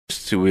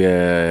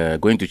We're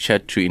going to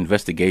chat to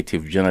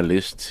investigative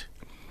journalist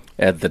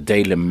at the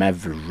Daily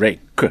Maverick,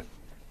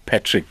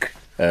 Patrick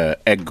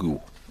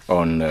Egwu,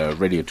 on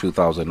Radio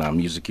 2000,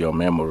 Music Your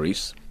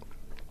Memories.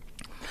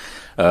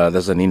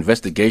 There's an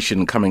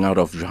investigation coming out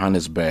of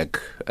Johannesburg,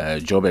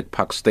 Joburg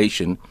Park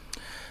Station.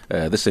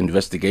 This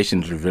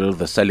investigation revealed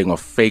the selling of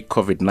fake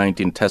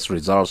COVID-19 test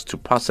results to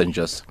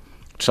passengers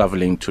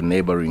traveling to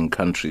neighbouring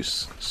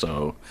countries.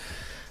 So,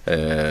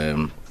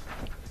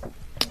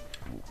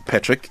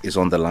 Patrick is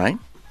on the line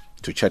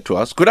to chat to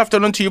us. Good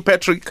afternoon to you,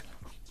 Patrick.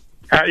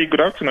 Hi,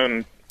 good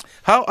afternoon.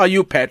 How are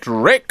you,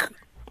 Patrick?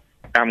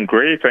 I'm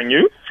great, and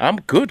you? I'm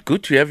good.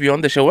 Good to have you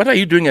on the show. What are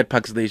you doing at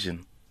Park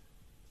Station?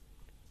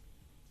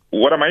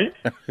 What am I?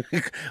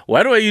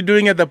 What are you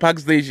doing at the Park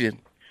Station?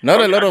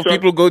 Not a lot of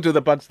people go to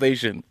the Park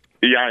Station.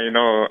 Yeah,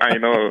 I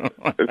know.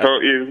 So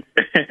it's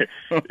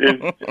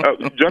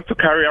just to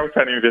carry out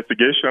an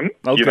investigation,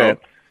 Okay.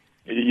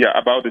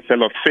 About the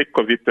sale of fake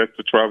COVID tests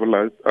to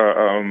travelers,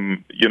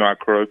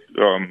 across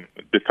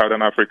the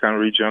Southern African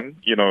region.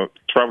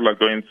 Travelers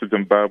going to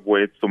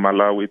Zimbabwe, to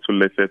Malawi, to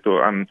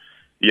Lesotho, and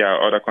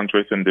other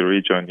countries in the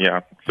region.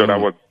 So that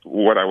was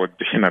what I was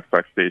doing at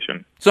Park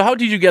Station. So how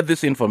did you get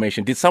this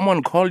information? Did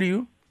someone call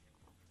you?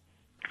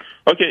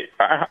 Okay,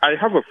 I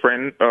have a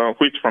friend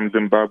who is from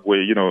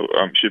Zimbabwe.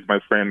 She's my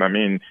friend.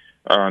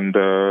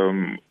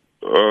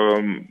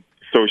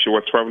 So she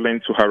was traveling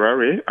to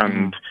Harare,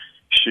 and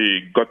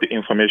she got the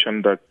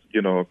information that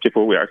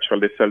people were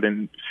actually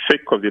selling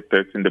fake COVID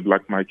tests in the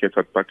black market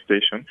at Park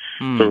Station.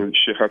 So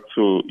she had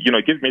to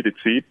give me the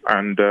tip,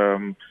 and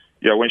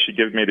when she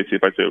gave me the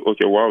tip, I said,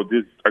 okay, wow,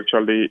 this is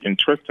actually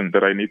interesting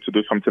that I need to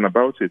do something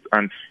about it.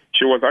 And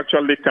she was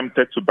actually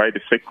tempted to buy the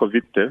fake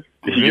COVID test.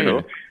 She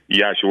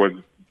was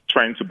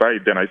trying to buy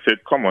it. Then I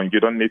said, come on, you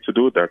don't need to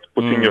do that.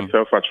 Putting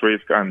yourself at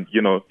risk and,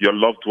 your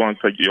loved ones,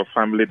 your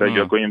family that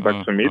you're going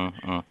back to meet,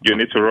 you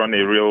need to run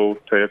a real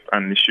test.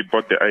 And she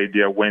bought the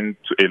idea, went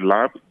to a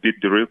lab, did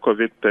the real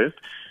COVID test.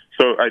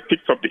 So I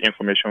picked up the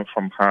information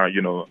from her,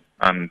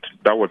 and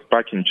that was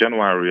back in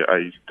January.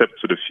 I stepped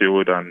to the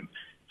field and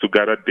to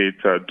gather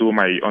data, do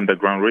my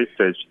underground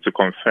research to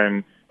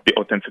confirm the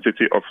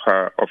authenticity of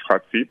her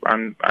tip.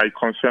 And I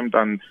confirmed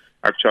and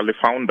actually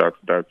found out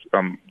that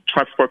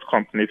transport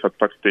companies at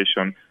Park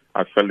Station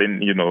are selling,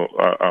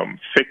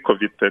 fake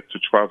COVID tests to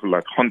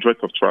travelers,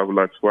 hundreds of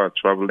travelers who are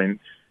traveling,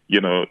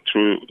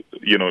 through,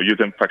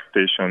 using Park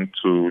Station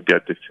to their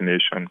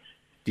destination.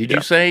 Did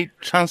you say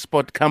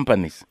transport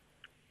companies?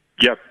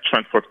 Yes,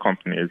 transport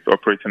companies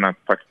operating at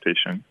Park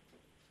Station.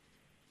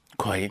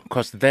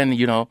 Because then,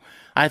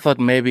 I thought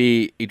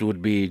maybe it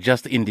would be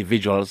just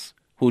individuals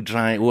who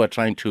are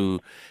trying to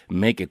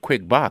make a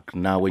quick buck.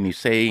 Now, when you're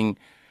saying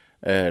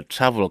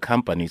travel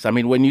companies,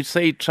 when you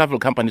say travel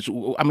companies,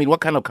 what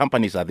kind of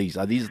companies are these?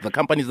 Are these the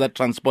companies that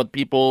transport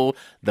people,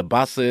 the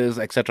buses,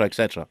 etc.,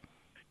 etc.?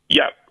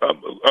 Yeah,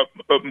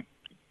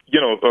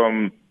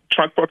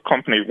 transport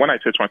companies. When I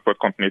say transport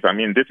companies, I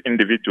mean these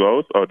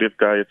individuals or these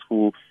guys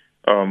who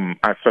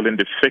are selling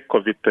the fake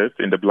COVID tests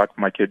in the black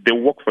market. They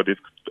work for this,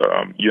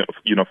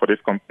 for these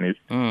companies.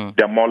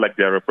 They're more like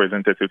their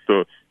representatives.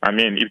 So,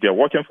 if they're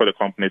working for the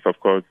companies, of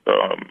course,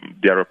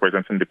 they are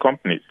representing the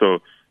company.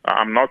 So,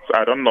 I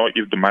don't know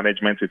if the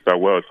management is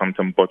aware or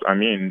something, but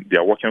they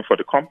are working for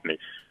the company.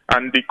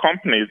 And the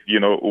companies,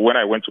 when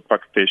I went to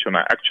Park Station,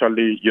 I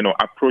actually,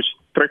 approached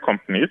three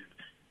companies,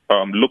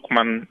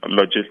 Lookman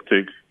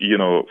Logistics,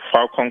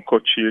 Falcon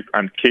Coaches,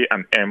 and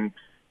K&M,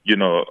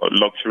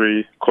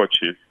 luxury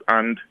coaches.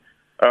 And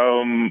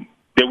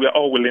they were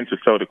all willing to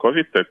sell the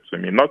COVID test to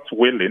me. Not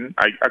willing.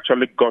 I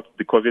actually got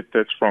the COVID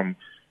test from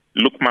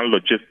Lookman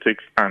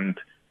Logistics and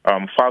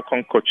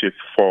Falcon Coaches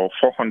for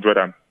 400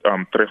 and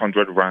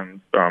 300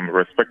 rands,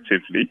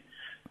 respectively.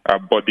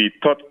 But the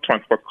third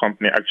transport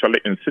company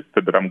actually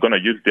insisted that I'm going to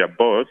use their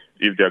bus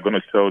if they're going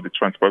to sell the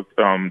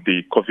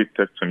the COVID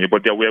test to me.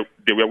 But they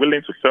were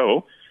willing to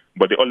sell,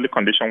 but the only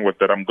condition was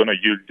that I'm going to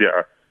use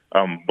their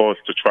bus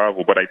to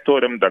travel. But I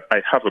told them that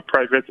I have a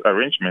private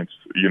arrangement,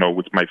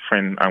 with my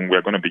friend, and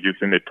we're going to be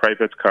using a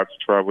private car to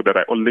travel, that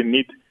I only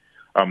need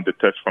the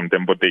test from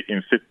them, but they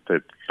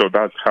insisted. So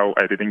that's how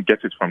I didn't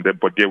get it from them,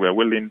 but they were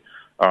willing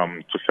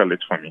to sell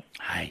it for me.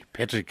 Hi,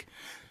 Patrick.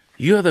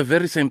 You're the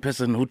very same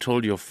person who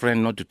told your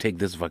friend not to take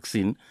this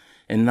vaccine,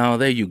 and now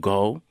there you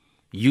go.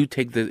 You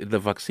take the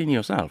vaccine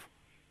yourself.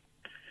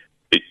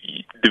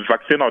 The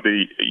vaccine or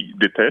the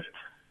test?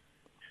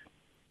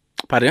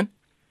 Pardon?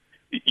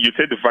 You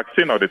said the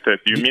vaccine or the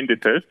test? You mean the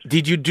test?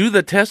 Did you do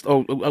the test,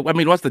 or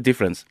what's the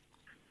difference?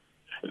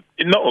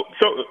 No.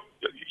 So,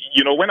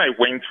 when I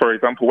went, for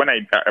example, when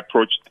I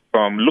approached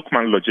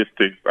Lookman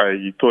Logistics,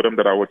 I told them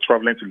that I was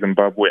traveling to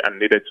Zimbabwe and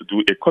needed to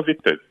do a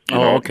COVID test.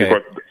 Okay.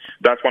 Because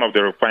that's one of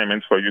the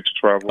requirements for you to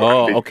travel.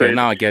 Oh, okay. Said,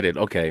 now I get it.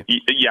 Okay.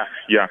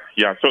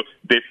 Yeah. So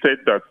they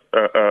said that.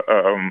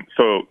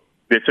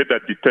 They said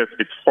that the test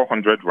is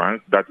 400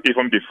 rands. That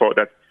even before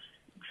that.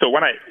 So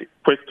when I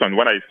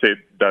said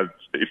that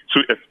it's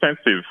too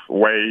expensive,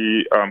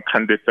 why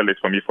can they sell it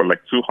for me for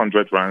like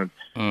 200 rands?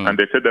 And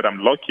they said that I'm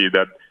lucky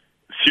that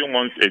few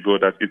months ago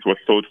that it was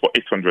sold for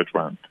 800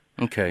 rand.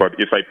 Okay. But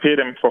if I pay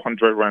them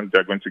 400 rand,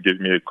 they're going to give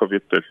me a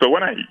COVID test. So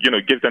when I,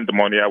 give them the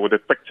money, I was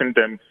expecting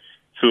them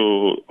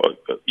to,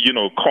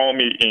 call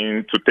me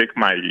in to take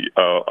my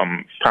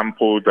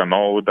samples and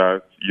all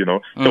that,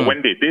 So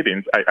when they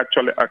didn't, I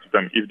actually asked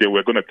them if they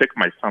were going to take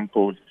my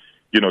samples,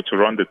 to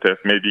run the test,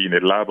 maybe in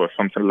a lab or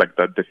something like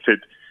that. They said,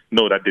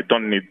 no, that they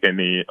don't need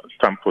any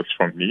samples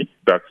from me,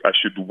 that I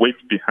should wait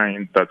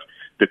behind, that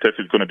the test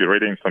is going to be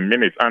ready in some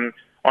minutes. And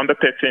under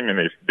 30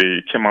 minutes,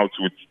 they came out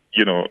with,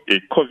 a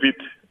COVID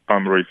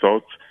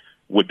result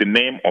with the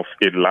name of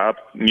a lab,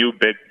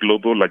 Newberg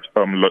Global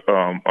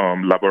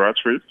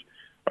Laboratories.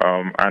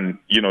 And,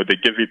 they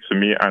gave it to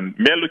me. And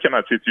mere looking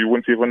at it, you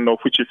won't even know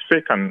which is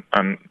fake and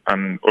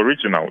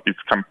original. It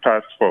can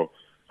pass for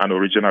an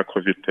original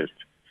COVID test.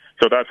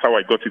 So that's how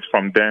I got it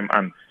from them.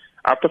 And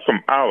after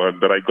some hours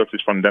that I got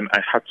it from them, I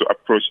had to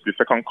approach the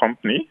second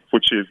company,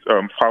 which is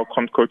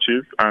Falcon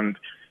Coaches, and,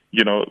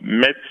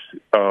 met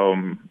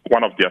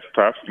one of their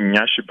staff,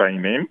 Nyashi by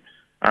name,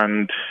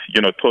 and,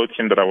 told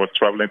him that I was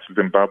traveling to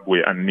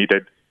Zimbabwe and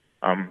needed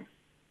a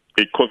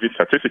COVID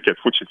certificate,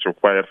 which is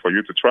required for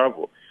you to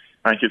travel.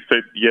 And he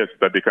said, yes,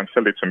 that they can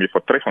sell it to me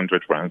for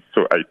 300 rands.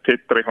 So I paid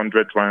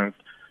 300 rands.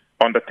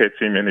 Under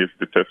 30 minutes,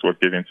 the test was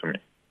given to me.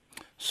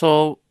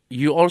 So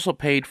you also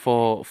paid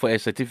for a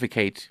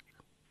certificate?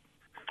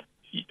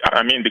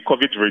 I mean, the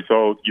COVID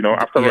result,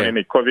 after running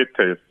a COVID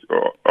test,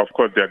 of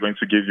course, they are going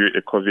to give you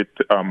a COVID,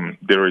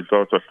 the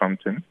result or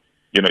something,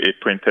 a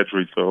printed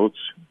result.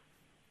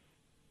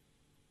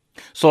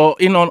 So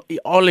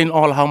all in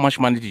all, how much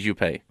money did you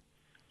pay?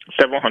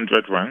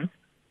 700 rand.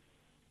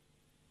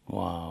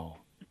 Wow.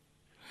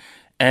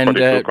 And for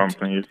the two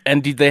companies.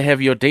 And did they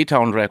have your data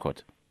on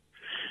record?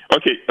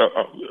 Okay,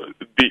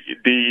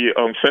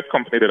 the first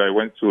company that I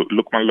went to,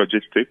 Lukman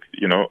Logistics,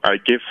 I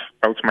gave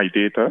out my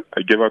data.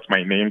 I gave out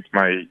my name,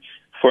 my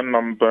phone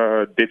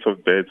number, date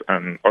of birth,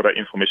 and other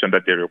information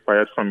that they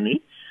required from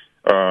me,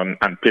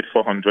 and paid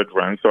 400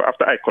 rand. So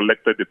after I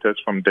collected the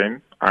test from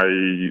them, I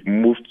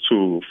moved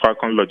to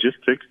Falcon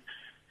Logistics.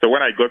 So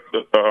when I got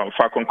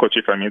Falcon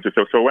Coaches,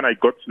 so when I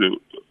got to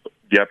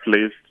their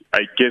place,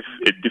 I gave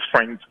a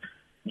different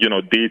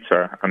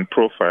data and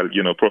profile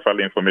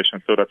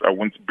information so that I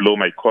won't blow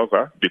my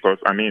cover, because,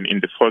 in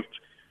the first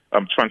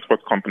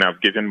transport company, I've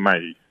given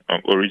my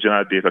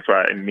original data, so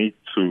I need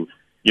to,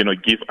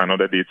 give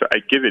another data.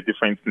 I gave a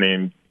different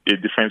name, a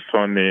different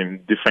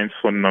surname, different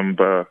phone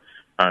number,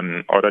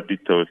 and other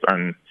details,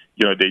 and,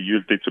 they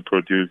used it to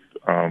produce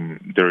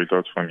the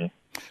results for me.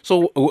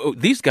 So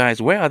these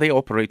guys, where are they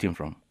operating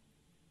from?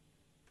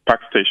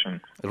 Park Station.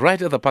 Right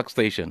at the Park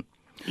Station.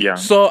 Yeah.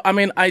 So,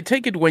 I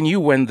take it when you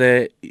went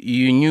there,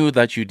 you knew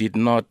that you did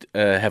not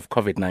have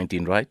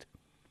COVID-19, right?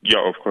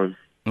 Yeah, of course.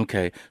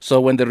 Okay. So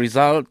when the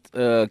result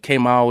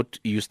came out,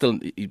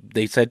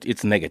 they said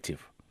it's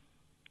negative.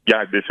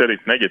 Yeah, they said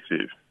it's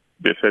negative.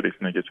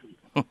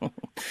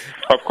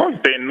 Of course,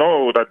 they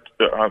know that,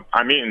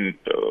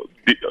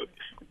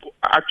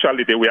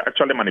 actually, they were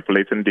actually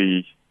manipulating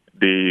the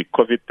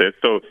COVID test.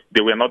 So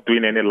they were not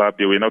doing any lab.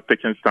 They were not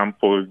taking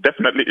samples.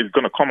 Definitely, it's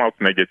going to come out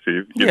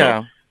negative. You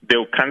know, they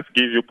can't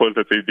give you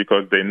positive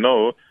because they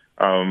know,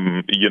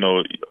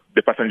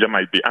 the passenger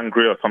might be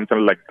angry or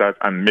something like that.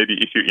 And maybe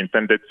if you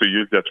intended to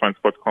use their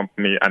transport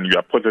company and you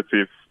are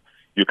positive,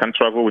 you can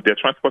travel with their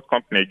transport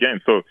company again.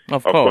 So,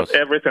 of course,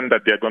 everything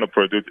that they're going to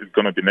produce is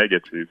going to be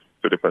negative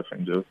to the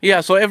passengers.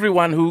 Yeah, so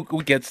everyone who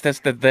gets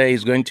tested there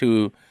is going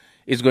to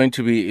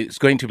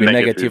be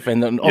negative,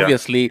 and then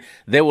obviously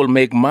they will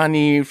make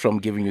money from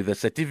giving you the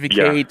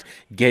certificate,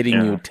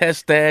 getting you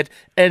tested,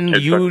 and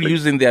you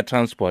using their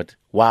transport.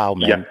 Wow,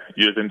 man. Yeah,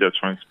 using their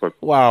transport.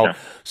 Wow. Yeah.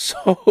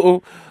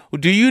 So,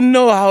 do you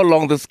know how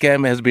long the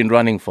scam has been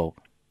running for?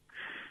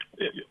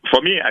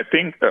 For me, I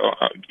think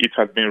it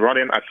has been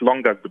running as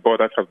long as the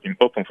borders have been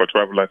open for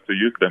travelers to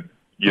use them,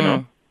 you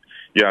know.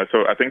 Yeah,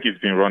 so I think it's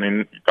been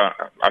running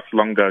as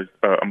long as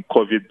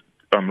COVID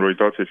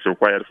results is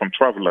required from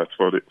travelers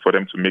for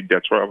them to make their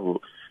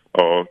travel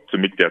or to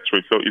make their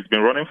trip. So it's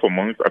been running for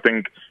months. I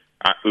think,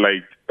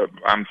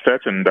 I'm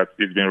certain that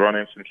it's been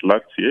running since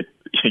last year,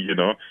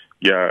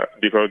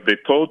 because they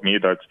told me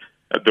that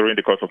during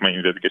the course of my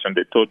investigation,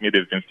 they told me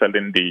they've been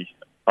selling the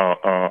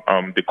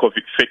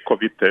fake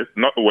COVID test.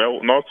 Not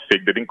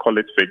fake. They didn't call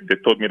it fake. They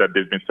told me that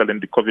they've been selling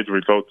the COVID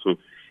result to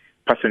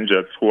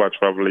passengers who are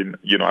traveling,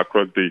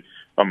 across the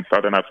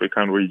Southern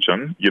African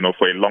region,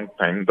 for a long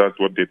time. That's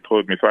what they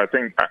told me. So I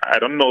think, I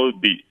don't know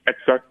the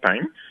exact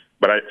time,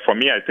 but for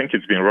me, I think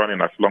it's been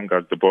running as long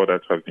as the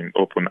borders have been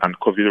open and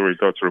COVID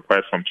results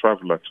required from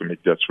travelers to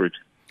make their trip.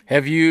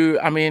 Have you,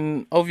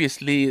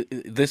 obviously,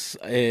 this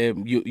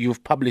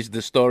you've published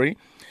the story.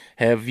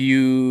 Have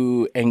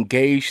you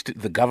engaged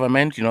the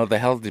government, the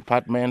health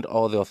department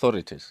or the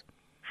authorities?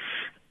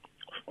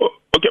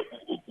 Okay.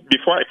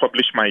 Before I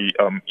published my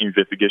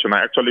investigation,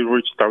 I actually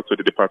reached out to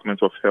the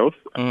Department of Health,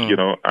 they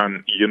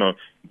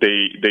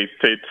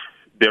said,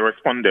 they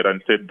responded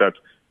and said that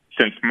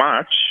since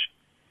March,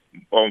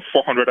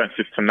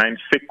 459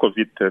 fake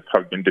COVID tests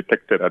have been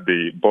detected at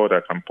the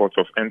borders and ports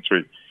of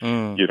entry,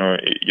 in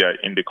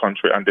the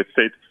country. And they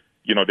said,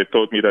 they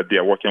told me that they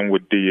are working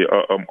with the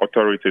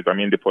authorities,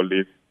 the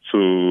police,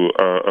 to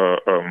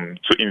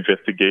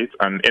investigate.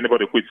 And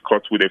anybody who is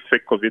caught with a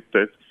fake COVID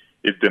test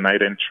is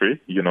denied entry,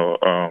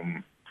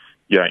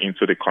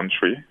 into the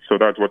country. So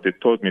that's what they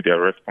told me, their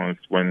response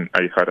when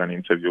I had an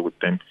interview with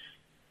them.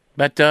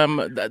 But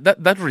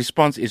that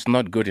response is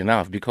not good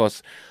enough,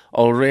 because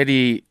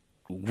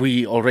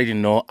we already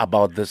know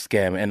about the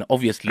scam, and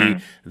obviously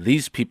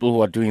these people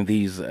who are doing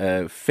these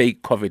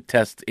fake COVID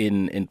tests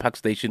in Park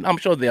Station, I'm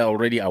sure they are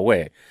already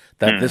aware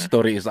that this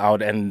story is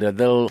out, and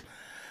they'll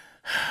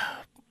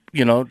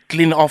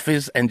clean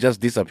office and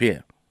just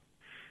disappear.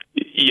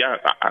 Yeah,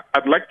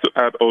 I'd like to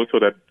add also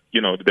that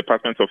the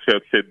Department of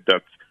Health said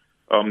that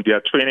they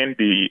are training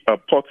the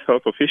port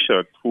health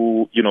officials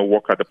who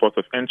work at the port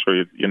of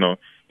entry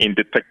in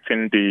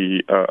detecting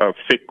the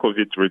fake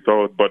COVID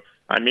results. But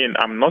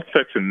I'm not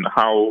certain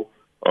how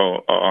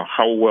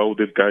well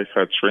these guys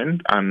are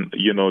trained, and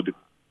the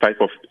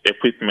type of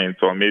equipment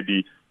or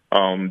maybe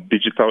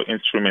digital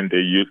instrument they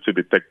use to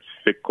detect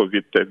fake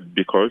COVID tests,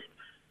 because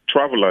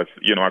travelers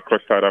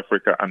across South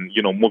Africa and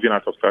moving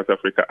out of South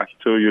Africa are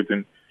still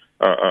using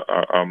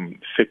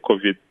fake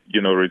COVID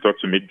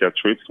results to make their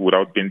trips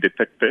without being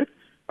detected.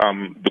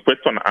 The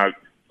question as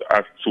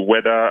to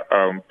whether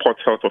port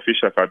health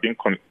officials are being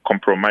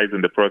compromised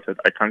in the process,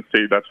 I can't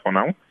say that for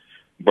now.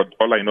 But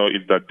all I know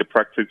is that the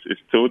practice is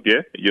still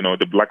there.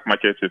 The black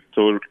market is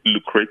still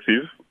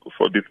lucrative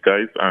for these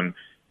guys. And,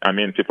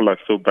 people are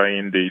still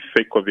buying the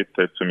fake COVID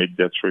test to make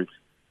their trips.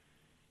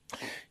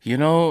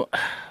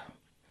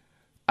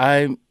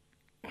 I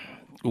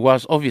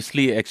was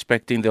obviously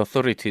expecting the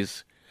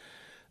authorities,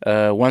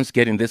 once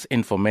getting this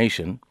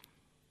information,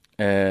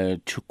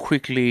 to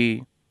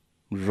quickly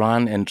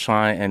run and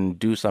try and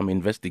do some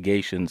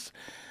investigations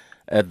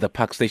at the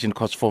Park Station.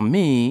 Because for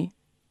me,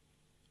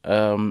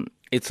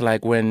 it's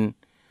like when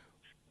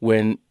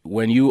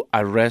you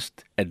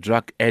arrest a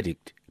drug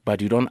addict,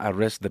 but you don't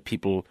arrest the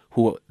people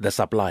the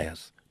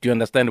suppliers. Do you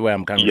understand where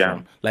I'm coming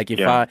from? Like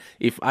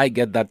if I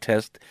get that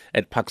test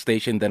at Park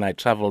Station, then I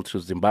travel to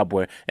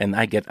Zimbabwe and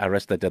I get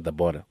arrested at the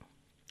border.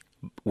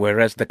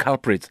 Whereas the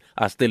culprits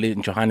are still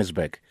in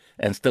Johannesburg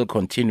and still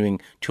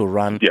continuing to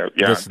run the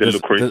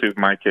lucrative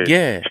market.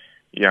 Yeah.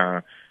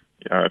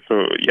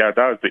 So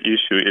that's the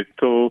issue. It's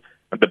still,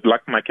 the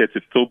black market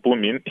is still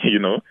booming.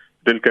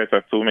 These guys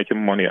are still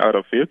making money out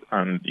of it,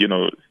 and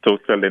still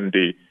selling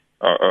the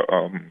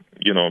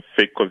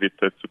fake COVID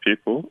tests to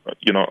people.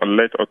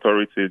 Let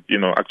authorities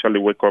actually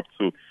wake up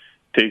to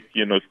take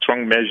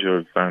strong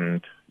measures,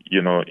 and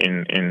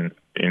in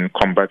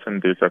combating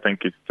this, I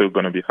think it's still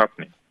going to be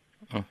happening.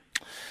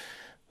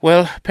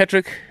 Well,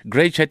 Patrick,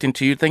 great chatting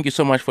to you. Thank you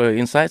so much for your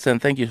insights,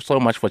 and thank you so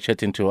much for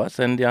chatting to us.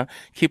 And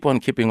keep on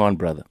keeping on,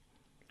 brother.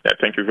 Yeah,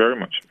 thank you very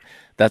much.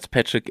 That's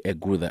Patrick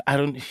Egwu.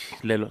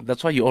 Lelo,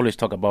 that's why you always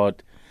talk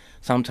about,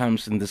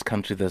 sometimes in this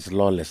country there's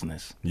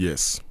lawlessness.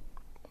 Yes.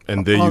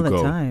 And there all you the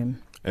go.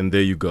 Time. And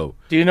there you go.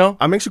 Do you know?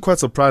 I'm actually quite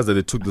surprised that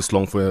it took this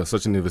long for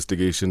such an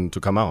investigation to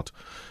come out.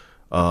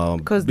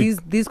 Because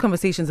these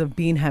conversations have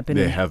been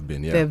happening. They have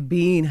been, yeah. They've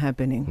been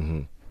happening.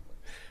 Mm-hmm.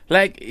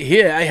 Like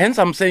here, hence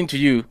I'm saying to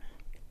you,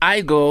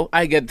 I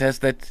get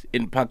tested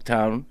in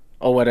Parktown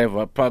or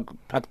whatever,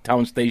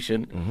 Parktown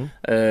Station.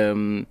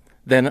 Mm-hmm.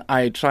 Then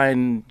I try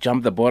and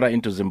jump the border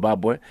into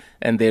Zimbabwe,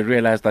 and they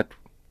realize that,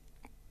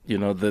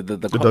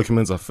 the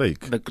documents are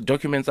fake. The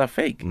documents are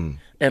fake.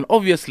 And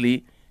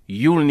obviously,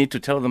 you'll need to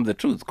tell them the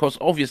truth, because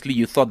obviously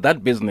you thought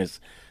that business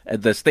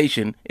at the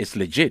station is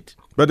legit.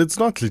 But it's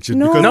not legit,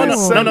 No. because No, they're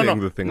no, selling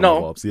the thing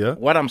on Bobs, yeah?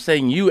 What I'm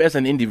saying, you as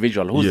an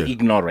individual who's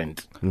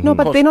ignorant. No,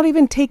 but they're not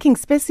even taking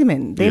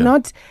specimen.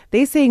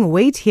 They're saying,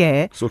 wait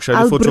here, So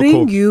I'll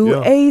bring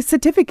you a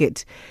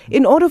certificate.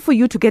 In order for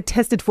you to get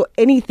tested for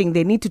anything,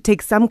 they need to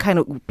take some kind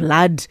of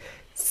blood,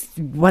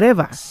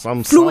 whatever,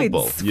 some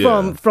fluids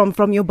sample,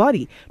 from your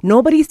body.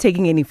 Nobody's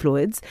taking any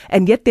fluids,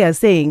 and yet they are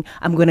saying,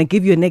 I'm going to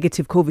give you a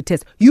negative COVID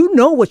test. You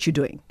know what you're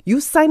doing.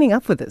 You're signing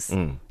up for this.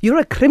 You're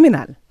a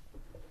criminal.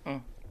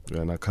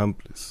 You're an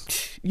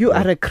accomplice. You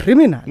are a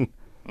criminal.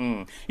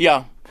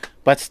 Yeah,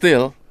 but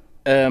still,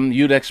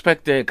 you'd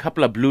expect a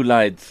couple of blue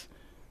lights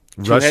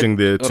rushing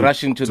to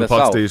the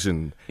Park south.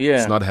 Station. Yeah.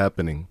 It's not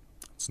happening.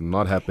 It's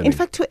not happening. In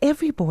fact, to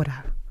every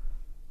border,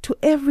 to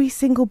every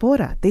single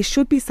border, there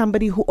should be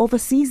somebody who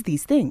oversees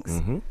these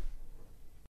things.